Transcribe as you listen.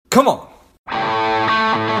Come on.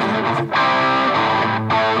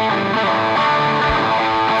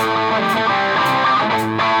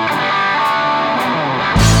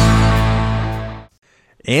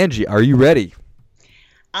 Angie, are you ready?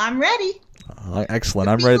 I'm ready. Excellent.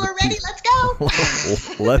 I'm ready. People are ready. Let's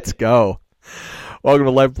go. Let's go. Welcome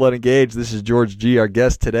to Lifeblood Engaged. This is George G. Our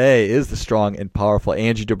guest today is the strong and powerful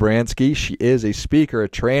Angie Dobransky. She is a speaker, a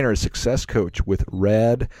trainer, a success coach with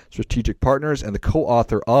RAD Strategic Partners and the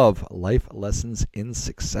co-author of Life Lessons in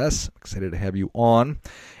Success. I'm excited to have you on.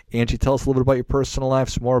 Angie, tell us a little bit about your personal life,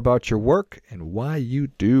 some more about your work, and why you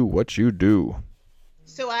do what you do.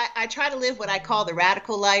 So I try to live what I call the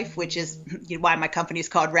radical life, which is why my company is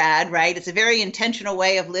called RAD, right? It's a very intentional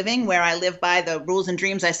way of living where I live by the rules and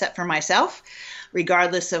dreams I set for myself,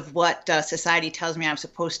 regardless of what society tells me I'm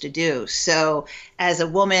supposed to do. So as a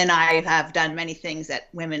woman, I have done many things that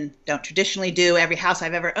women don't traditionally do. Every house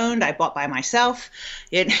I've ever owned, I bought by myself.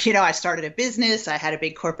 I started a business. I had a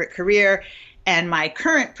big corporate career. And my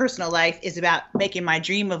current personal life is about making my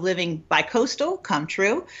dream of living bi-coastal come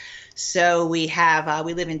true. So we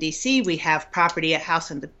live in D.C. We have property, a house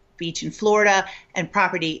on the beach in Florida, and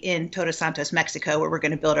property in Todos Santos, Mexico, where we're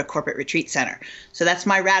going to build a corporate retreat center. So that's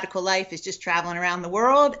my radical life, is just traveling around the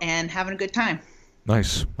world and having a good time.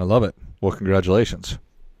 Nice. I love it. Well, congratulations.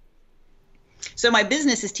 So my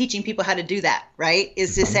business is teaching people how to do that, right?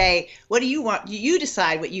 Is to say, what do you want? You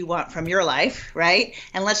decide what you want from your life, right?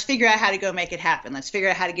 And let's figure out how to go make it happen. Let's figure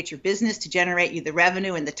out how to get your business to generate you the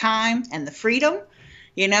revenue and the time and the freedom,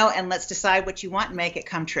 and let's decide what you want and make it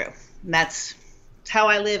come true. And that's how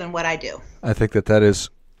I live and what I do. I think that is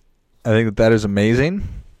amazing.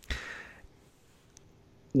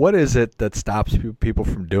 What is it that stops people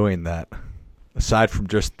from doing that, aside from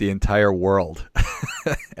just the entire world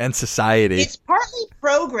and society? It's partly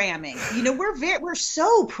programming. We're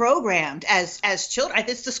so programmed as children.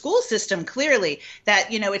 It's the school system, clearly, that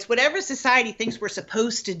it's whatever society thinks we're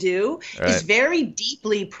supposed to do is very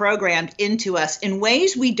deeply programmed into us in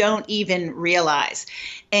ways we don't even realize.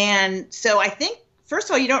 And so I think, first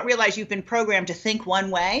of all, you don't realize you've been programmed to think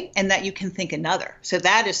one way and that you can think another. So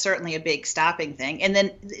that is certainly a big stopping thing. And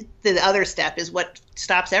then the other step is what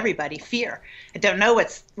stops everybody: fear. I don't know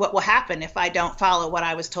what will happen if I don't follow what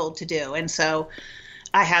I was told to do. And so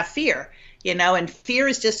I have fear, and fear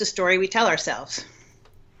is just a story we tell ourselves.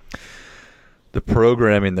 The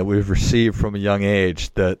programming that we've received from a young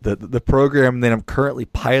age, the program that I'm currently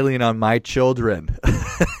piling on my children.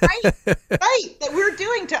 Right, that we're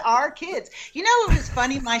doing to our kids. It was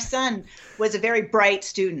funny. My son was a very bright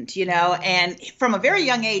student, and from a very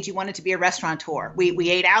young age, he wanted to be a restaurateur. We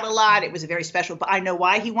ate out a lot. It was a very special, but I know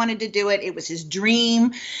why he wanted to do it. It was his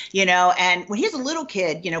dream, and when he was a little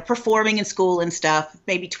kid, performing in school and stuff,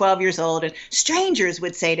 maybe 12 years old, and strangers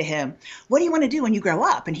would say to him, "What do you want to do when you grow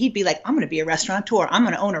up?" And he'd be like, "I'm going to be a restaurateur. I'm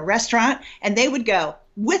going to own a restaurant." And they would go,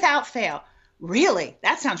 without fail, "Really?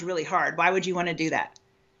 That sounds really hard. Why would you want to do that?"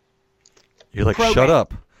 You're like, Shut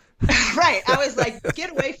up. Right. I was like,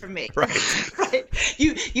 get away from me. Right. Right.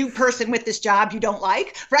 You person with this job you don't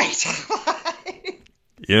like. Right.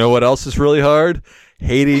 You know what else is really hard?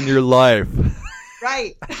 Hating your life.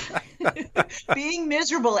 Right. Being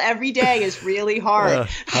miserable every day is really hard.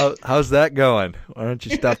 How's that going? Why don't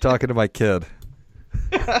you stop talking to my kid?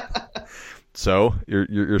 So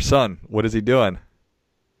your son, what is he doing?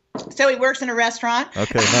 So he works in a restaurant.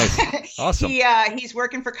 Okay, nice. Awesome. He's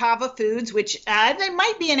working for Kava Foods, which they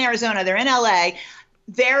might be in Arizona. They're in LA.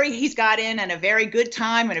 He's got in at a very good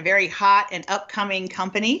time in a very hot and upcoming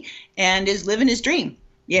company and is living his dream,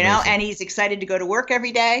 Amazing. And he's excited to go to work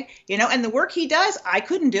every day, and the work he does, I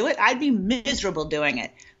couldn't do it. I'd be miserable doing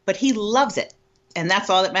it, but he loves it. And that's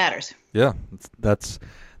all that matters. Yeah, that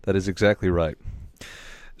is exactly right.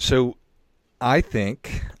 So I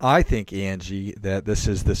think, Angie, that this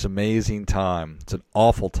is this amazing time. It's an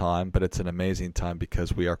awful time, but it's an amazing time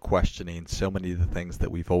because we are questioning so many of the things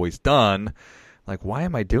that we've always done. Like, why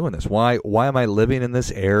am I doing this? Why am I living in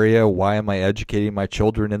this area? Why am I educating my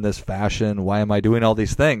children in this fashion? Why am I doing all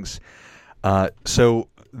these things? So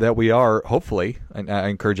that we are, hopefully, and I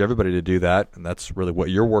encourage everybody to do that, and that's really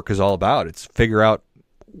what your work is all about. It's figure out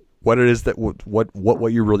what it is that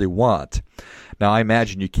what you really want. Now, I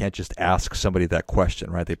imagine you can't just ask somebody that question,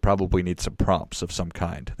 right? They probably need some prompts of some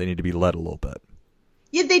kind. They need to be led a little bit.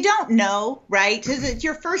 Yeah, they don't know, right? Because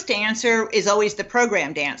your first answer is always the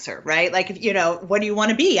programmed answer, right? Like, what do you want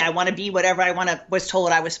to be? I want to be whatever was told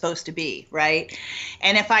I was supposed to be, right?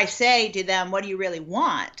 And if I say to them, what do you really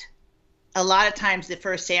want? A lot of times the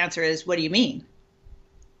first answer is, what do you mean?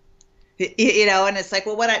 And it's like,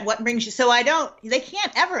 well, what brings you? So they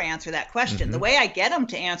can't ever answer that question. Mm-hmm. The way I get them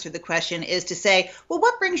to answer the question is to say, well,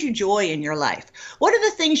 what brings you joy in your life? What are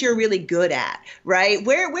the things you're really good at, right?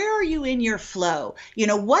 Where are you in your flow?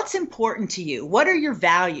 What's important to you? What are your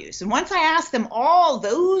values? And once I ask them all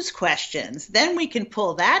those questions, then we can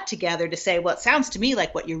pull that together to say, well, it sounds to me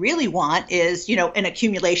like what you really want is, an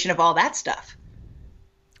accumulation of all that stuff.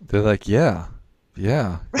 They're like, yeah.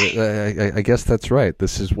 Yeah, right. I guess that's right.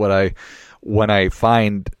 This is when I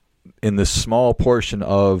find in this small portion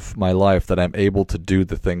of my life that I'm able to do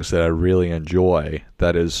the things that I really enjoy.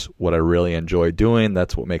 That is what I really enjoy doing.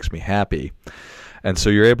 That's what makes me happy. And so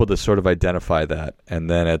you're able to sort of identify that. And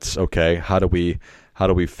then it's, okay, how do we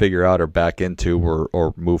figure out or back into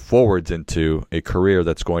or move forwards into a career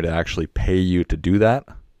that's going to actually pay you to do that?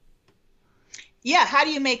 Yeah, how do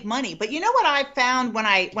you make money? But you know what I found when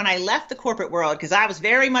I left the corporate world, because I was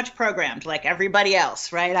very much programmed like everybody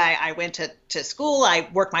else, right? I went to school, I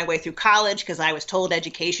worked my way through college because I was told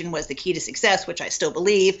education was the key to success, which I still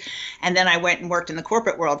believe. And then I went and worked in the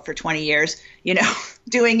corporate world for 20 years,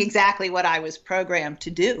 doing exactly what I was programmed to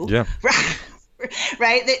do. Yeah.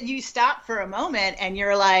 Right? That you stop for a moment and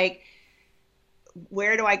you're like,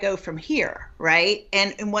 where do I go from here, right?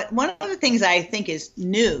 And one of the things I think is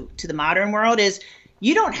new to the modern world is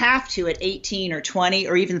you don't have to at 18 or 20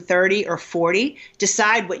 or even 30 or 40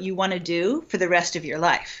 decide what you want to do for the rest of your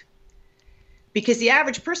life. Because the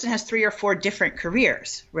average person has 3 or 4 different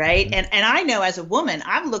careers, right? And I know as a woman,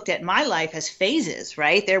 I've looked at my life as phases,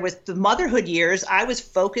 right? There was the motherhood years. I was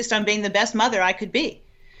focused on being the best mother I could be.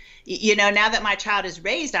 Now that my child is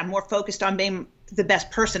raised, I'm more focused on being the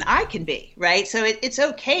best person I can be, right? So it's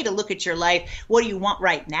okay to look at your life. What do you want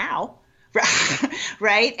right now,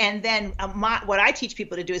 right? And then what I teach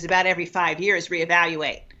people to do is about every 5 years,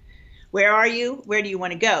 reevaluate. Where are you? Where do you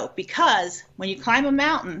want to go? Because when you climb a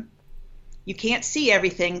mountain, you can't see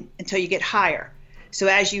everything until you get higher. So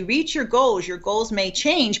as you reach your goals may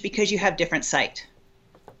change because you have different sight.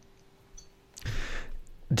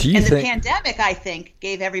 The pandemic, I think,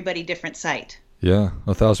 gave everybody different sight. Yeah,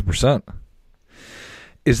 1,000%.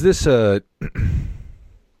 Is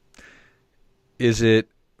it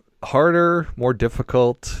harder, more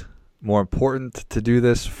difficult, more important to do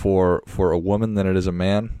this for a woman than it is a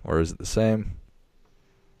man, or is it the same?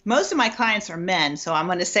 Most of my clients are men, so I'm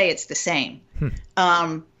going to say it's the same.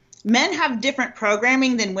 Men have different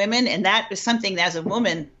programming than women, and that is something that as a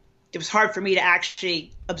woman, it was hard for me to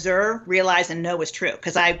actually observe, realize, and know was true.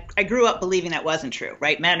 Because I grew up believing that wasn't true,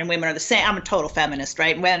 right? Men and women are the same. I'm a total feminist,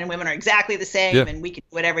 right? Men and women are exactly the same, yeah. And we can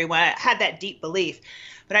do whatever we want. I had that deep belief.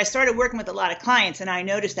 But I started working with a lot of clients, and I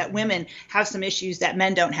noticed that women have some issues that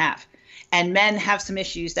men don't have. And men have some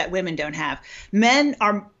issues that women don't have. Men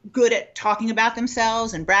are good at talking about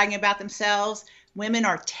themselves and bragging about themselves. Women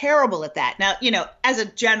are terrible at that. Now, as a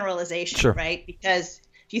generalization, sure. Right? Because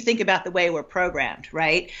you think about the way we're programmed,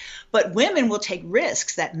 right? But women will take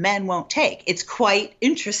risks that men won't take. It's quite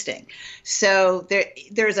interesting. So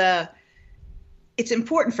it's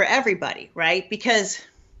important for everybody, right? Because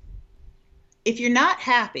if you're not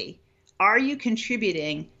happy, are you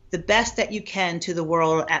contributing the best that you can to the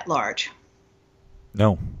world at large?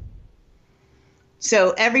 No.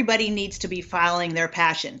 So everybody needs to be following their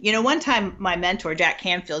passion. One time my mentor, Jack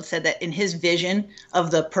Canfield, said that in his vision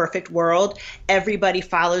of the perfect world, everybody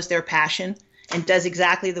follows their passion and does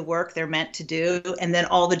exactly the work they're meant to do, and then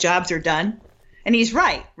all the jobs are done. And he's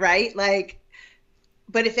right?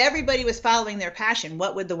 But if everybody was following their passion,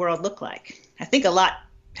 what would the world look like? I think a lot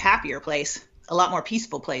happier place, a lot more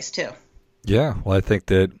peaceful place too. Yeah, well, I think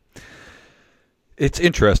that it's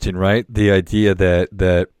interesting, right? The idea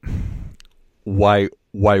that why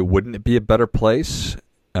wouldn't it be a better place?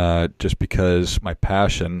 Just because my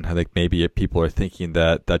passion, I think maybe people are thinking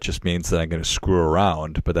that just means that I'm going to screw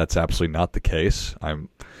around, but that's absolutely not the case.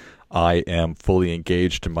 I am fully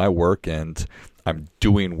engaged in my work, and I'm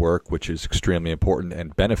doing work which is extremely important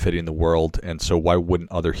and benefiting the world. And so why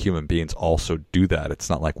wouldn't other human beings also do that? It's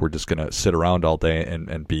not like we're just going to sit around all day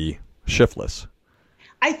and be shiftless.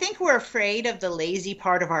 I think we're afraid of the lazy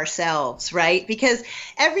part of ourselves, right? Because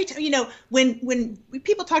every time, when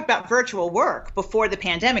people talk about virtual work before the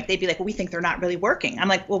pandemic, they'd be like, well, we think they're not really working. I'm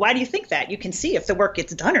like, well, why do you think that? You can see if the work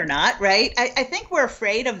gets done or not, right? I think we're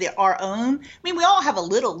afraid of our own. We all have a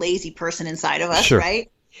little lazy person inside of us, sure.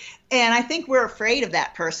 Right? And I think we're afraid of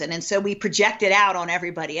that person. And so we project it out on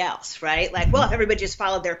everybody else, right? Like, well, if everybody just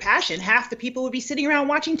followed their passion, half the people would be sitting around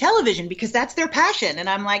watching television because that's their passion. And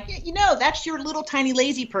I'm like, that's your little tiny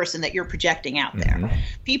lazy person that you're projecting out there. Mm-hmm.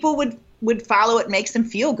 People would follow what makes them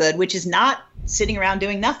feel good, which is not sitting around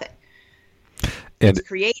doing nothing. It's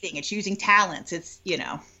creating, it's using talents. It's,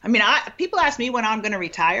 I mean, people ask me when I'm going to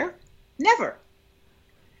retire. Never.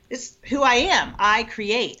 It's who I am. I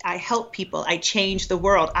create, I help people, I change the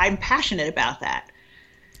world. I'm passionate about that.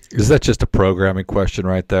 Is that just a programming question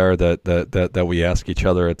right there that we ask each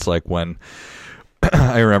other? It's like when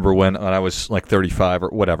I remember when I was like 35 or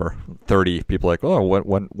whatever, 30, people are like, oh,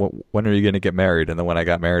 when are you going to get married? And then when I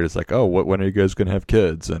got married, it's like, oh, when are you guys going to have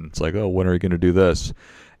kids? And it's like, oh, when are you going to do this?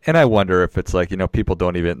 And I wonder if it's like, people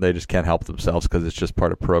they just can't help themselves because it's just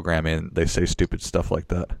part of programming. They say stupid stuff like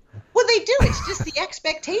that. Well, they do. It's just the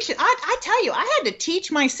expectation. I tell you, I had to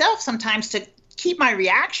teach myself sometimes to keep my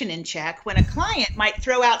reaction in check when a client might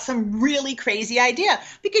throw out some really crazy idea,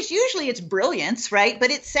 because usually it's brilliance, right? But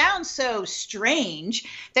it sounds so strange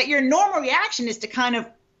that your normal reaction is to kind of,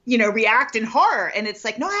 react in horror. And it's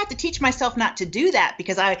like, no, I have to teach myself not to do that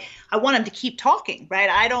because I want them to keep talking, right?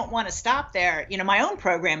 I don't want to stop there. My own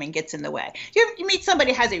programming gets in the way. You meet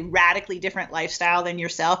somebody who has a radically different lifestyle than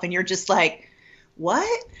yourself and you're just like,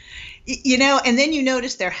 what? And then you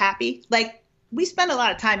notice they're happy. Like, we spend a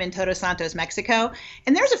lot of time in Todos Santos, Mexico,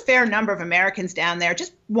 and there's a fair number of Americans down there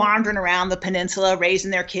just wandering around the peninsula, raising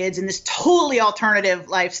their kids in this totally alternative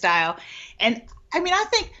lifestyle. And I mean, I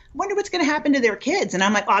wonder what's going to happen to their kids. And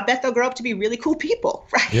I'm like, oh, I bet they'll grow up to be really cool people,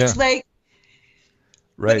 right? Yeah. Like,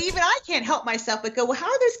 right. But even I can't help myself but go, well, how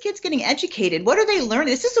are those kids getting educated? What are they learning?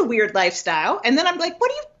 This is a weird lifestyle. And then I'm like,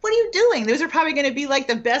 what are you doing? Those are probably going to be like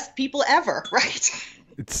the best people ever, right?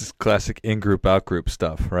 It's classic in-group, out-group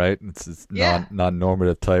stuff, right? It's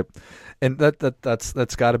non-normative type. And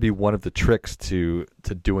that's got to be one of the tricks to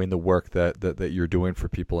doing the work that you're doing for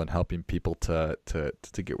people and helping people to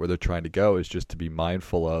get where they're trying to go, is just to be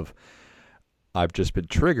mindful of, I've just been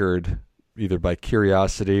triggered either by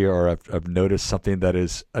curiosity or I've noticed something that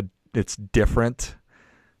it's different,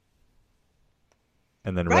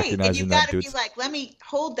 and then recognizing that. And you've got to be like, let me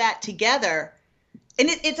hold that together. And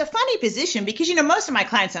it's a funny position because, most of my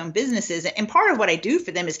clients own businesses, and part of what I do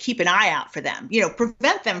for them is keep an eye out for them,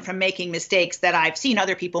 prevent them from making mistakes that I've seen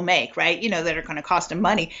other people make, right? That are going to cost them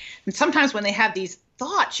money. And sometimes when they have these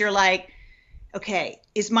thoughts, you're like, okay,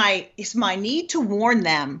 is my need to warn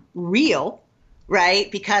them real,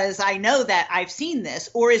 right? Because I know that I've seen this,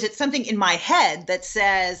 or is it something in my head that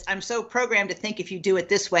says I'm so programmed to think if you do it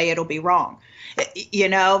this way, it'll be wrong,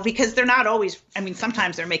 because they're not always,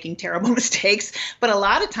 sometimes they're making terrible mistakes, but a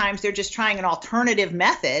lot of times they're just trying an alternative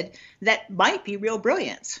method that might be real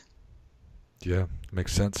brilliance. Yeah,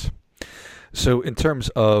 makes sense. So in terms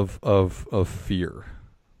of fear,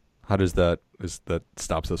 how does that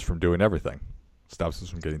stops us from doing everything? Stops us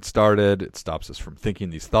from getting started. It stops us from thinking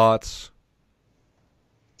these thoughts.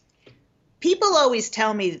 People always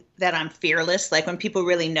tell me that I'm fearless. Like when people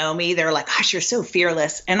really know me, they're like, gosh, you're so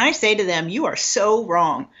fearless. And I say to them, you are so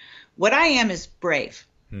wrong. What I am is brave.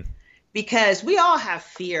 Because we all have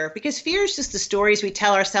fear, because fear is just the stories we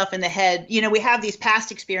tell ourselves in the head. We have these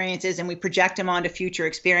past experiences and we project them onto future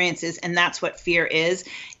experiences. And that's what fear is.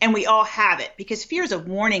 And we all have it because fear is a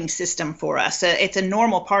warning system for us. It's a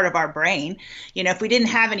normal part of our brain. If we didn't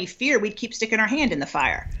have any fear, we'd keep sticking our hand in the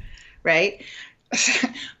fire, right?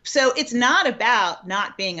 So it's not about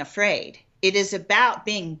not being afraid. It is about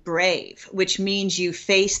being brave, which means you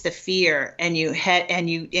face the fear and you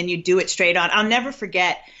do it straight on. I'll never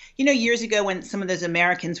forget, years ago when some of those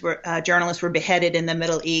Americans journalists were beheaded in the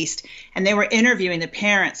Middle East, and they were interviewing the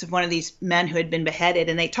parents of one of these men who had been beheaded,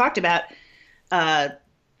 and they talked about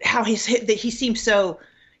how he seemed so,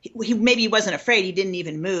 maybe he wasn't afraid, he didn't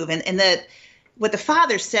even move, and what the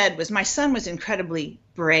father said was, my son was incredibly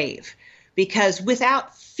brave. Because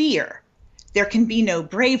without fear, there can be no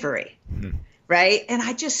bravery, right? And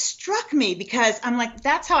it just struck me because I'm like,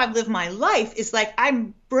 that's how I've lived my life. Is like,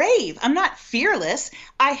 I'm brave. I'm not fearless.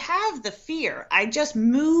 I have the fear. I just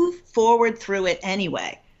move forward through it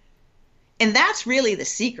anyway. And that's really the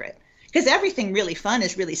secret. Because everything really fun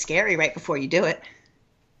is really scary right before you do it.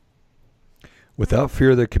 Without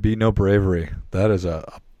fear, there could be no bravery. That is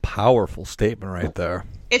a powerful statement right there.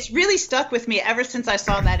 It's really stuck with me ever since I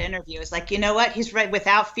saw that interview. It's like, you know what? He's right.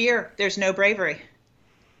 Without fear, there's no bravery.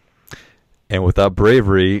 And without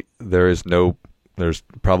bravery, there's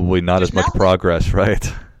probably not as much progress,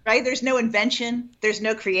 right? Right? There's no invention. There's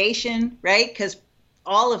no creation, right? Because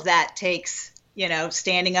all of that takes,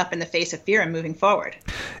 standing up in the face of fear and moving forward.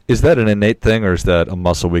 Is that an innate thing, or is that a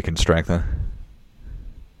muscle we can strengthen?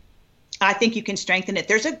 I think you can strengthen it.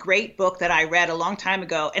 There's a great book that I read a long time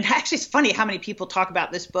ago. And actually, it's funny how many people talk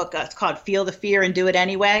about this book. It's called Feel the Fear and Do It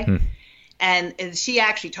Anyway. And she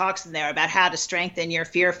actually talks in there about how to strengthen your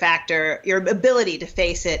fear factor, your ability to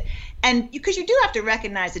face it. And because you do have to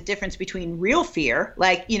recognize the difference between real fear,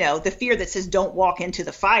 like, the fear that says don't walk into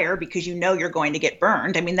the fire because you're going to get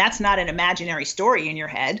burned. I mean, that's not an imaginary story in your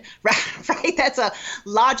head, right? That's a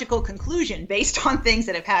logical conclusion based on things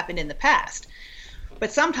that have happened in the past.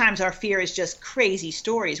 But sometimes our fear is just crazy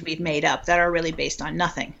stories we've made up that are really based on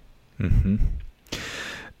nothing. Mm-hmm.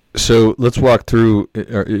 So let's walk through,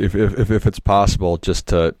 if it's possible, just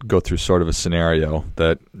to go through sort of a scenario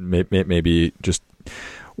that maybe just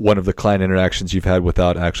one of the client interactions you've had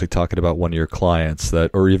without actually talking about one of your clients,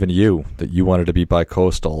 or even that you wanted to be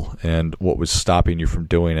bicoastal, and what was stopping you from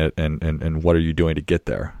doing it, and what are you doing to get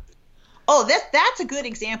there? Oh, that's a good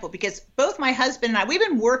example, because both my husband and I, we've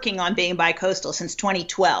been working on being bicoastal since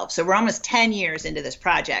 2012. So we're almost 10 years into this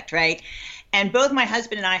project, right? And both my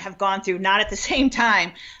husband and I have gone through, not at the same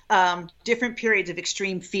time, different periods of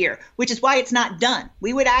extreme fear, which is why it's not done.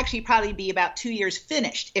 We would actually probably be about 2 years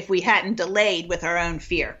finished if we hadn't delayed with our own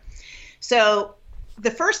fear. So the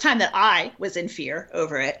first time that I was in fear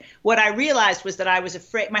over it, what I realized was that I was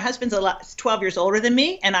afraid. My husband's 12 years older than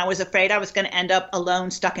me, and I was afraid I was going to end up alone,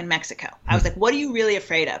 stuck in Mexico. I was like, what are you really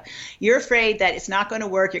afraid of? You're afraid that it's not going to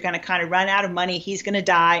work. You're going to kind of run out of money. He's going to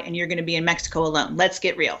die, and you're going to be in Mexico alone. Let's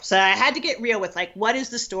get real. So I had to get real with, like, what is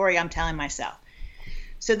the story I'm telling myself?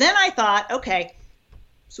 So then I thought, okay,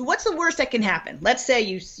 so what's the worst that can happen? Let's say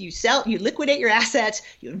you liquidate your assets,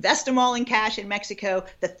 you invest them all in cash in Mexico,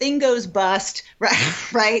 the thing goes bust,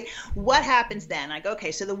 right? What happens then? I go,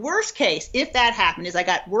 okay, so the worst case, if that happened, is I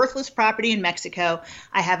got worthless property in Mexico,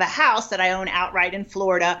 I have a house that I own outright in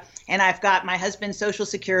Florida, and I've got my husband's Social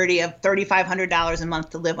Security of $3,500 a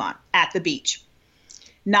month to live on at the beach.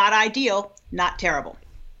 Not ideal, not terrible,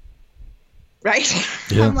 right?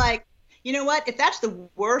 Yeah. I'm like, you know what? If that's the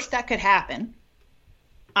worst that could happen,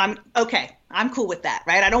 I'm cool with that,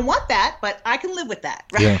 right? I don't want that, but I can live with that,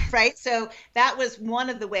 right? Yeah. Right? So that was one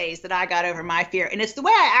of the ways that I got over my fear. And it's the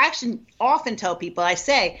way I actually often tell people. I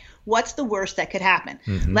say, what's the worst that could happen?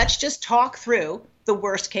 Mm-hmm. Let's just talk through the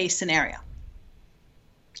worst case scenario.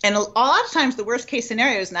 And a lot of times the worst case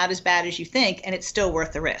scenario is not as bad as you think, and it's still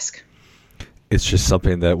worth the risk. It's just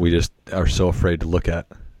something that we just are so afraid to look at.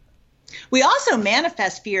 We also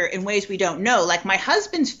manifest fear in ways we don't know. Like my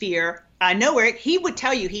husband's fear, I know where he would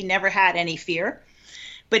tell you he never had any fear,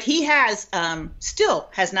 but he has still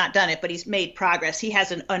has not done it, but he's made progress. He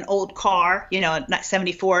has an old car, a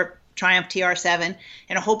 74 Triumph TR7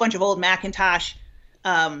 and a whole bunch of old Macintosh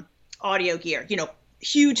audio gear,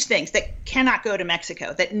 huge things that cannot go to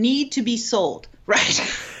Mexico, that need to be sold, right?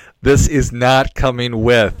 This is not coming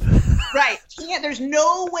with. Right. There's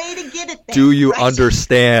no way to get it there. Do you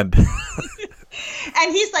understand?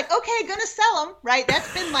 And he's like, okay, gonna sell them, right?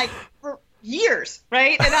 That's been like for years,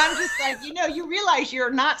 right? And I'm just like, you realize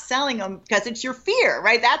you're not selling them because it's your fear,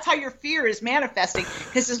 right? That's how your fear is manifesting.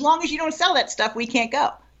 Because as long as you don't sell that stuff, we can't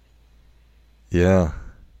go. Yeah.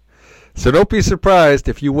 So don't be surprised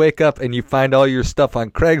if you wake up and you find all your stuff on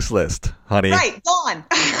Craigslist, honey. Right, gone.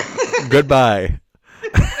 Goodbye.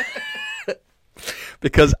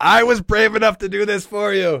 Because I was brave enough to do this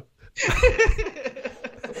for you.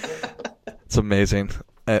 It's amazing.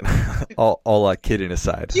 And all kidding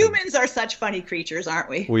aside, humans are such funny creatures, aren't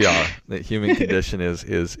we? We are. The human condition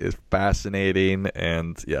is fascinating,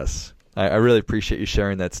 and yes, I really appreciate you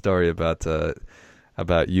sharing that story about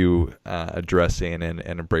you addressing and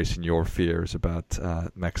embracing your fears about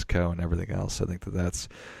Mexico and everything else. I think that's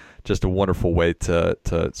just a wonderful way to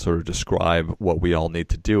sort of describe what we all need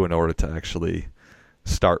to do in order to actually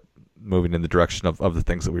start moving in the direction of the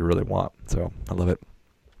things that we really want. So I love it.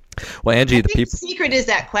 Well, Angie, the secret is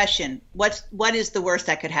that question: what is the worst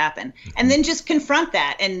that could happen? Mm-hmm. And then just confront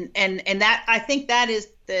that. And that, I think that is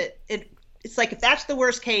it's like, if that's the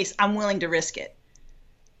worst case, I'm willing to risk it.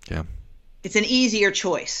 Yeah. It's an easier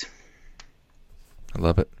choice. I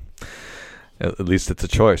love it. At least it's a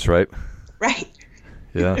choice, right? Right.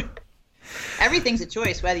 Yeah. Everything's a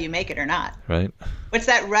choice, whether you make it or not. Right. What's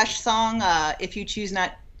that Rush song? If you choose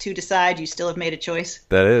not to decide, you still have made a choice.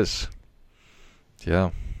 That is.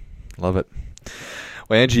 Yeah. Love it.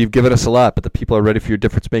 Well, Angie, you've given us a lot, but the people are ready for your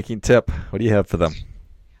difference-making tip. What do you have for them?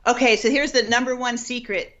 Okay, so here's the number one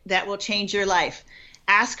secret that will change your life.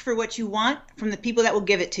 Ask for what you want from the people that will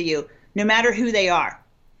give it to you, no matter who they are.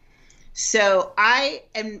 So I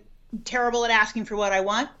am terrible at asking for what I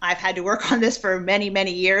want. I've had to work on this for many,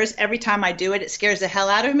 many years. Every time I do it, it scares the hell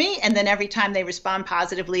out of me. And then every time they respond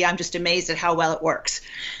positively, I'm just amazed at how well it works.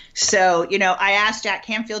 So, I asked Jack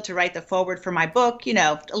Canfield to write the foreword for my book,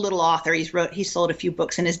 a little author. He sold a few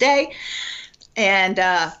books in his day. And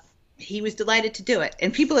he was delighted to do it.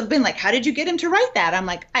 And people have been like, how did you get him to write that? I'm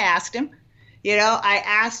like, I asked him. I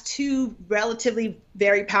asked two relatively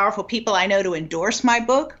very powerful people I know to endorse my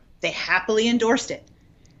book. They happily endorsed it.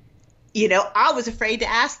 I was afraid to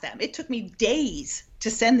ask them. It took me days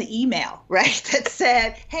to send the email, right, that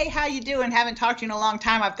said, hey, how you doing? Haven't talked to you in a long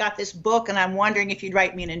time. I've got this book, and I'm wondering if you'd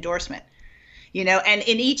write me an endorsement. And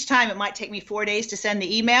in each time, it might take me 4 days to send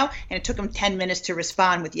the email, and it took them 10 minutes to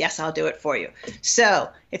respond with, yes, I'll do it for you. So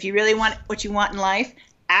if you really want what you want in life,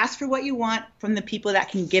 ask for what you want from the people that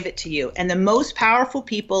can give it to you. And the most powerful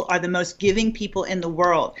people are the most giving people in the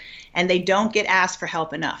world, and they don't get asked for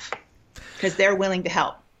help enough because they're willing to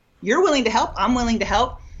help. You're willing to help. I'm willing to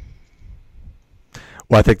help.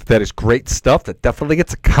 Well, I think that is great stuff. That definitely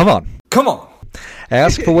gets a come on.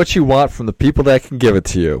 Ask for what you want from the people that can give it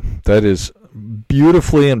to you. That is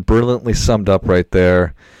beautifully and brilliantly summed up right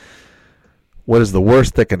there. What is the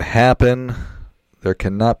worst that can happen? There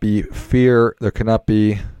cannot be fear. Without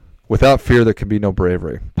fear, there can be no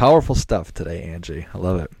bravery. Powerful stuff today, Angie. I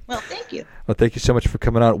love it. Well, thank you. Well, thank you so much for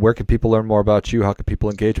coming out. Where can people learn more about you? How can people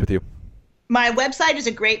engage with you? My website is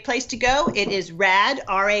a great place to go. It is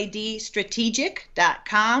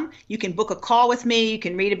radstrategic.com. You can book a call with me. You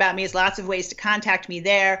can read about me. There's lots of ways to contact me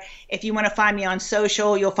there. If you want to find me on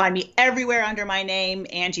social, you'll find me everywhere under my name,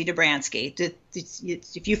 Angie Dobransky.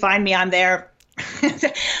 If you find me, I'm there.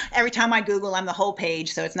 Every time I Google, I'm the whole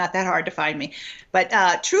page, so it's not that hard to find me. But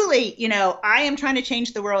truly, I am trying to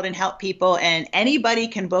change the world and help people, and anybody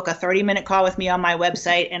can book a 30-minute call with me on my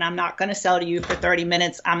website, and I'm not going to sell to you for 30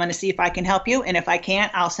 minutes. I'm going to see if I can help you, and if I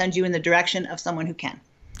can't, I'll send you in the direction of someone who can.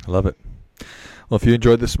 I love it. Well, if you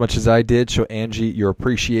enjoyed this as much as I did, show Angie your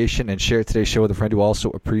appreciation and share today's show with a friend who also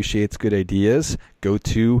appreciates good ideas. Go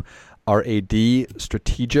to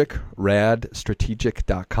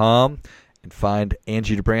radstrategic.com. and find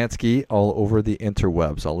Angie Dobransky all over the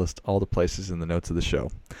interwebs. I'll list all the places in the notes of the show.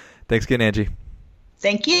 Thanks again, Angie.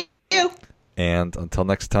 Thank you. And until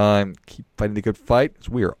next time, keep fighting the good fight, as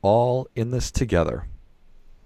we are all in this together.